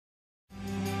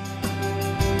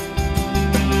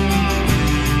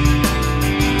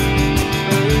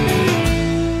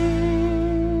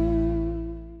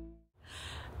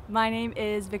My name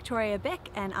is Victoria Bick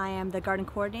and I am the garden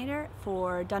coordinator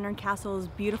for Dundurn Castle's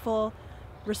beautiful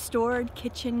restored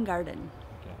kitchen garden.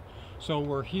 Okay. So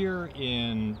we're here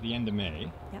in the end of May.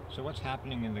 Yep. So what's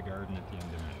happening in the garden at the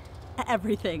end of May?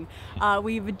 Everything.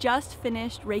 We've just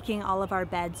finished raking all of our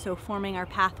beds, so forming our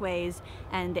pathways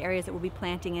and the areas that we'll be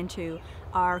planting into.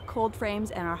 Our cold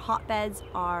frames and our hotbeds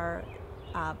are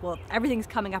well, everything's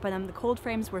coming up on them. The cold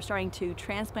frames, we're starting to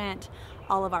transplant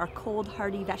all of our cold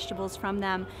hardy vegetables from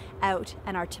them out,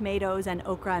 and our tomatoes and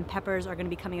okra and peppers are going to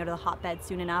be coming out of the hotbed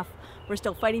soon enough. We're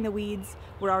still fighting the weeds.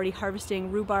 We're already harvesting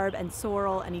rhubarb and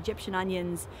sorrel and Egyptian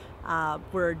onions.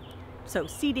 So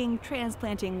seeding,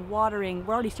 transplanting, watering,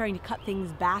 we're already starting to cut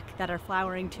things back that are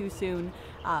flowering too soon.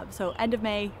 So end of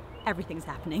May, everything's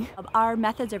happening. Our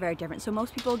methods are very different. So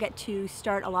most people get to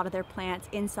start a lot of their plants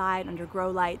inside under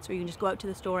grow lights, or you can just go out to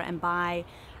the store and buy.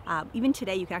 Even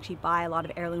today you can actually buy a lot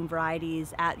of heirloom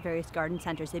varieties at various garden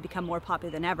centers. They become more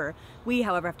popular than ever. We,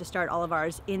 however, have to start all of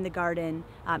ours in the garden,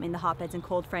 in the hotbeds and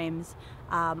cold frames.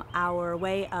 Our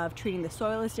way of treating the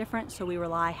soil is different, so we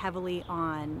rely heavily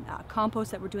on compost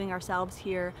that we're doing ourselves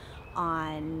here,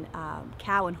 on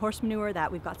cow and horse manure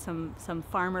that we've got some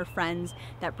farmer friends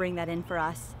that bring that in for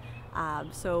us.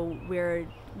 So we're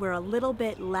a little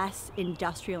bit less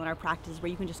industrial in our practices, where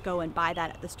you can just go and buy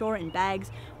that at the store in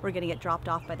bags. We're getting it dropped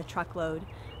off by the truckload.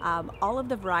 All of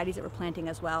the varieties that we're planting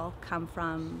as well come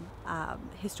from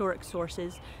historic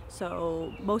sources.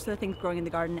 So most of the things growing in the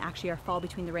garden actually fall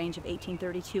between the range of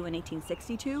 1832 and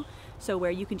 1862. So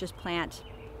where you can just plant,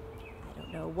 I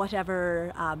don't know,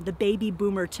 whatever, the baby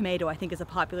boomer tomato I think is a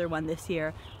popular one this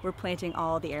year. We're planting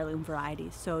all the heirloom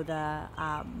varieties. So the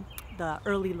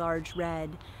early large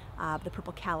red, the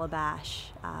purple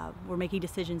calabash. We're making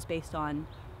decisions based on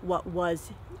what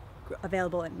was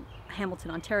available in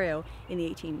Hamilton, Ontario in the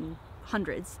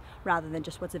 1800s, rather than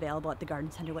just what's available at the garden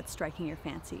center, what's striking your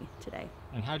fancy today.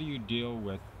 And how do you deal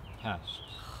with pests?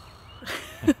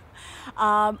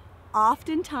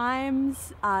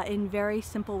 Oftentimes in very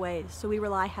simple ways. So we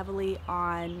rely heavily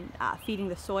on feeding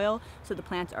the soil so the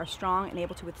plants are strong and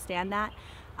able to withstand that.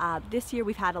 This year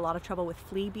we've had a lot of trouble with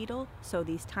flea beetle, so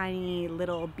these tiny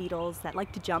little beetles that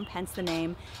like to jump, hence the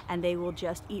name, and they will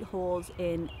just eat holes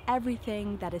in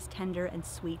everything that is tender and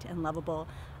sweet and lovable.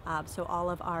 So all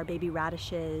of our baby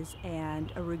radishes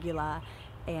and arugula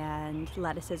and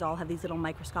lettuces all have these little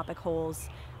microscopic holes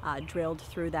drilled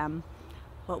through them.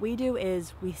 What we do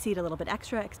is we seed a little bit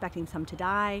extra, expecting some to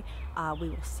die. We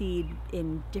will seed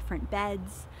in different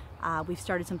beds. We've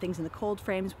started some things in the cold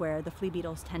frames where the flea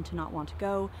beetles tend to not want to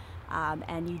go,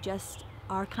 and you just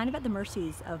are kind of at the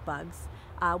mercies of bugs.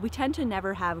 We tend to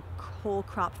never have whole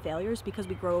crop failures because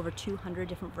we grow over 200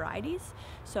 different varieties.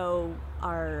 So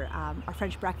our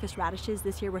French breakfast radishes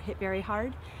this year were hit very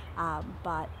hard,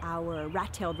 but our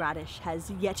rat-tailed radish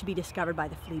has yet to be discovered by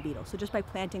the flea beetle. So just by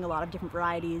planting a lot of different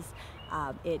varieties,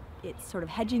 it's sort of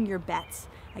hedging your bets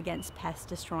against pests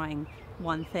destroying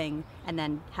one thing and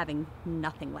then having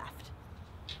nothing left.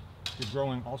 You're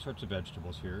growing all sorts of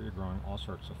vegetables here, you're growing all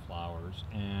sorts of flowers,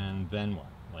 and then what?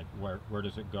 Like where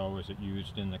does it go? Is it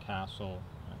used in the castle?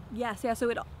 Yes, yeah, so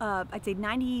I'd say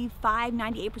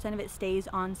 95–98% of it stays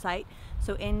on site.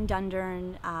 So in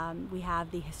Dundurn, we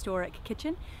have the historic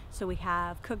kitchen. So we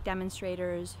have cook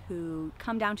demonstrators who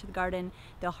come down to the garden,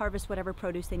 they'll harvest whatever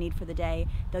produce they need for the day.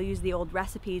 They'll use the old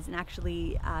recipes and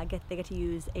actually they get to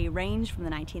use a range from the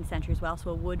 19th century as well,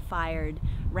 so a wood-fired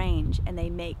range, and they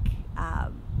make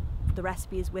the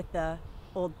recipes with the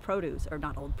old produce, or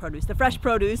not old produce, the fresh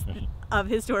produce of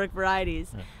historic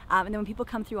varieties. And then when people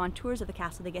come through on tours of the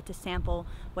castle, they get to sample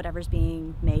whatever's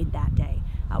being made that day.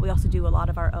 We also do a lot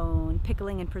of our own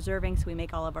pickling and preserving, so we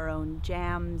make all of our own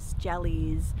jams,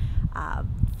 jellies,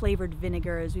 flavored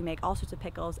vinegars, we make all sorts of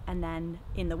pickles, and then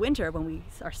in the winter, when we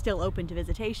are still open to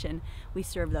visitation, we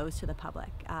serve those to the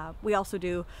public.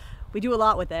 We do a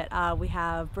lot with it. We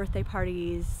have birthday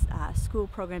parties, school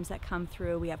programs that come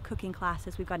through, we have cooking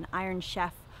classes, we've got an Iron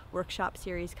Chef workshop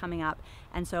series coming up,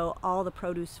 and so all the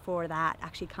produce for that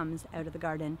actually comes out of the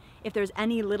garden. If there's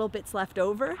any little bits left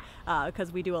over,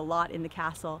 because we do a lot in the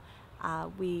castle,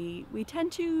 we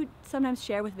tend to sometimes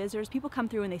share with visitors. People come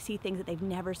through and they see things that they've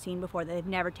never seen before, that they've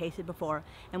never tasted before,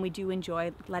 and we do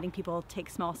enjoy letting people take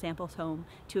small samples home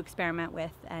to experiment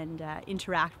with and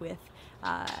interact with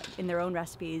in their own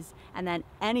recipes. And then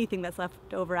anything that's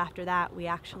left over after that, we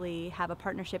actually have a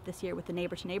partnership this year with the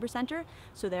Neighbor to Neighbor Center.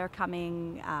 So they're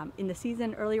coming in the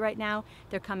season early right now.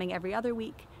 They're coming every other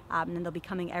week, and then they'll be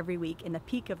coming every week in the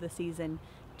peak of the season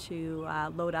to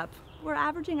load up. We're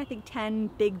averaging, I think, 10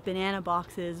 big banana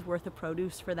boxes worth of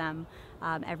produce for them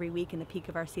every week in the peak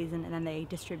of our season, and then they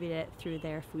distribute it through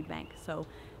their food bank. So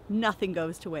nothing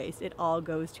goes to waste. It all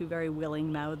goes to very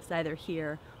willing mouths, either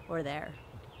here or there.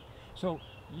 So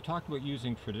you talked about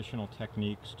using traditional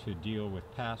techniques to deal with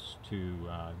pests, to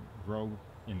grow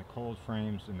in the cold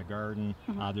frames in the garden.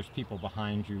 There's people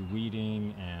behind you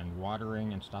weeding and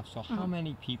watering and stuff. So how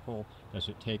many people does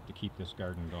it take to keep this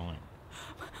garden going?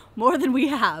 More than we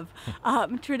have.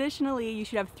 Traditionally, you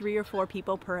should have 3 or 4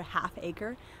 people per half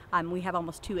acre. We have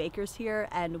almost 2 acres here,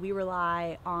 and we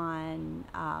rely on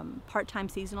part-time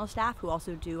seasonal staff who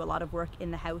also do a lot of work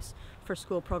in the house for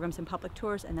school programs and public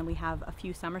tours, and then we have a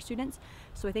few summer students.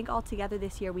 So I think altogether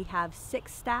this year we have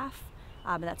 6 staff.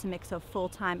 That's a mix of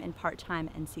full-time and part-time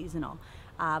and seasonal.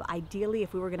 Ideally,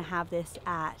 if we were going to have this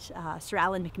at Sir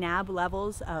Allan McNabb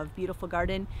levels of beautiful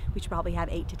garden, we should probably have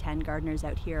 8 to 10 gardeners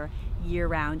out here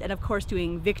year-round. And of course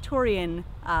doing Victorian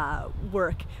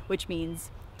work, which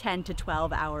means 10 to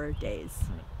 12-hour days.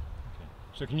 Right. Okay.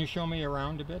 So can you show me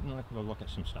around a bit and we'll look at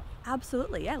some stuff?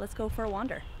 Absolutely, yeah, let's go for a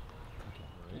wander.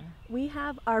 Okay. We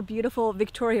have our beautiful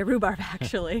Victoria rhubarb,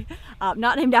 actually.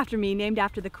 Not named after me, named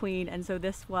after the Queen, and so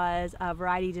this was a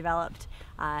variety developed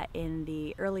in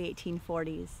the early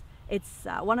 1840s. It's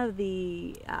one of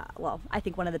the, well, I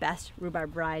think one of the best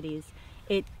rhubarb varieties.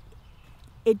 It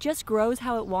just grows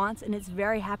how it wants, and it's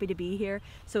very happy to be here.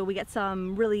 So we get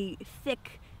some really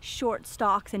thick, short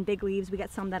stalks and big leaves. We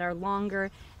get some that are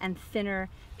longer and thinner.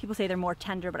 People say they're more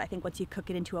tender, but I think once you cook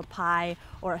it into a pie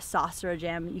or a sauce or a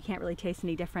jam, you can't really taste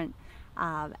any different.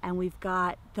 And we've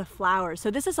got the flowers. So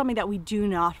this is something that we do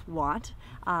not want.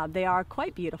 They are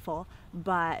quite beautiful,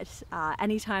 but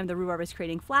anytime the rhubarb is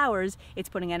creating flowers, it's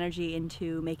putting energy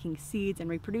into making seeds and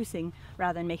reproducing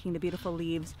rather than making the beautiful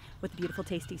leaves with the beautiful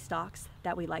tasty stalks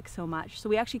that we like so much. So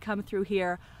we actually come through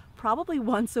here probably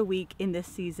once a week in this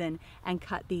season and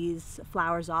cut these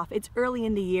flowers off. It's early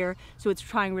in the year, so it's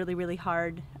trying really, really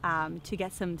hard to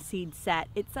get some seeds set.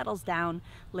 It settles down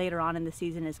later on in the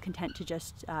season, is content to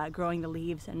just growing the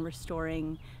leaves and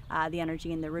restoring the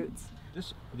energy in the roots.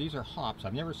 These are hops.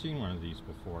 I've never seen one of these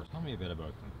before. Tell me a bit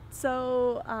about them.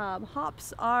 So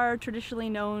hops are traditionally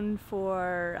known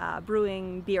for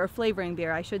brewing beer, or flavoring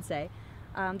beer, I should say.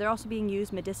 They're also being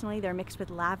used medicinally. They're mixed with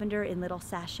lavender in little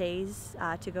sachets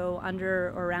to go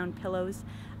under or around pillows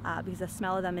because the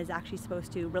smell of them is actually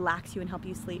supposed to relax you and help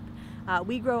you sleep.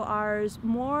 We grow ours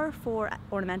more for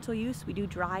ornamental use. We do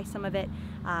dry some of it,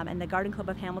 and the Garden Club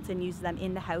of Hamilton uses them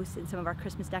in the house in some of our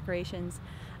Christmas decorations.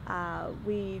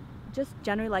 We just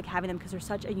generally like having them because they're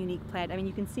such a unique plant. I mean,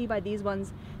 you can see by these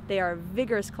ones, they are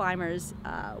vigorous climbers.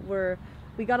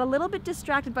 We got a little bit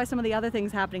distracted by some of the other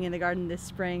things happening in the garden this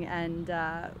spring, and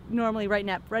normally right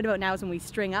about now is when we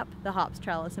string up the hops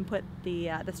trellis and put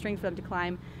the strings for them to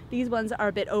climb. These ones are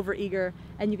a bit over-eager,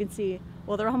 and you can see,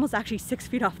 well, they're almost actually 6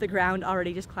 feet off the ground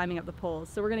already just climbing up the poles.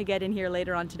 So we're going to get in here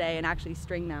later on today and actually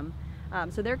string them.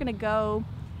 So they're going to go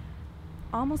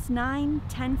almost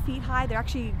 9-10 feet high.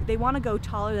 They want to go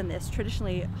taller than this.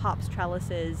 Traditionally, hops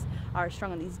trellises are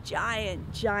strung on these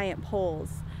giant poles.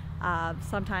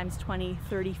 Sometimes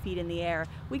 20-30 feet in the air.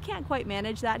 We can't quite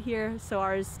manage that here, so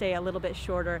ours stay a little bit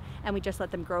shorter, and we just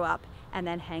let them grow up and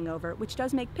then hang over, which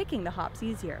does make picking the hops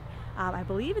easier. I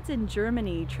believe it's in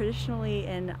Germany. Traditionally,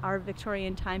 in our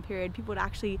Victorian time period, people would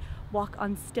actually walk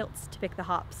on stilts to pick the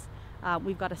hops.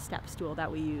 We've got a step stool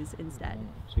that we use instead.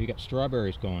 So you got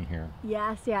strawberries going here.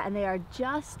 Yes, yeah, and they are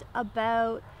just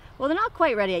about, well, they're not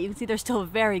quite ready yet. You can see they're still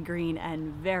very green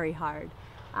and very hard.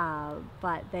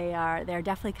 But they're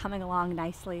definitely coming along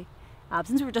nicely.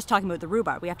 Since we were just talking about the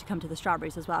rhubarb, we have to come to the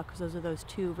strawberries as well, because those are those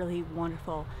 2 really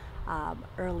wonderful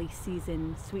early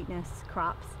season sweetness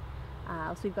crops.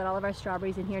 So we've got all of our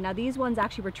strawberries in here. Now these ones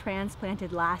actually were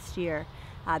transplanted last year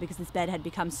because this bed had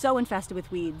become so infested with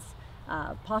weeds,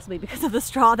 possibly because of the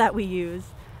straw that we use,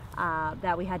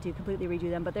 that we had to completely redo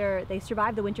them. But they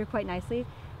survived the winter quite nicely,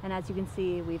 and as you can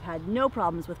see, we've had no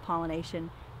problems with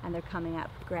pollination, and they're coming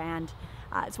up grand.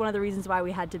 It's one of the reasons why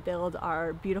we had to build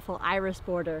our beautiful iris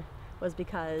border, was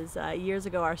because years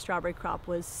ago our strawberry crop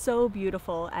was so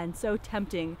beautiful and so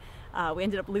tempting. We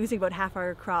ended up losing about half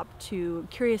our crop to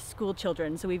curious school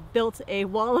children, so we've built a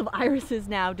wall of irises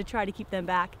now to try to keep them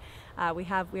back. We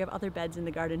have other beds in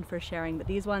the garden for sharing, but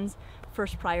these ones,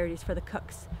 first priorities for the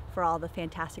cooks for all the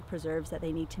fantastic preserves that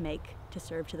they need to make to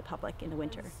serve to the public in the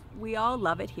winter. We all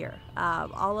love it here.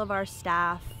 All of our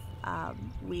staff,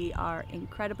 we are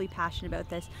incredibly passionate about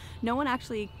this. No one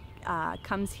actually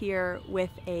comes here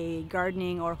with a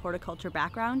gardening or horticulture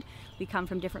background. We come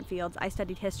from different fields. I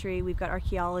studied history. We've got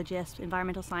archaeologists,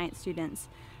 environmental science students.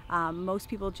 Most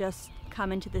people just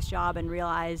come into this job and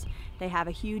realize they have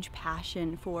a huge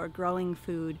passion for growing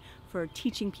food, for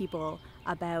teaching people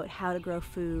about how to grow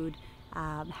food,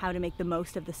 how to make the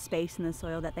most of the space in the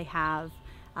soil that they have.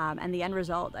 And the end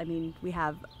result, I mean, we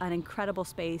have an incredible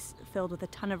space filled with a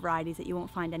ton of varieties that you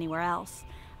won't find anywhere else.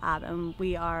 And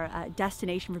we are a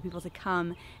destination for people to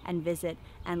come and visit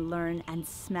and learn and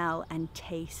smell and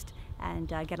taste and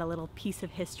get a little piece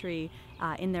of history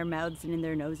in their mouths and in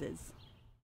their noses.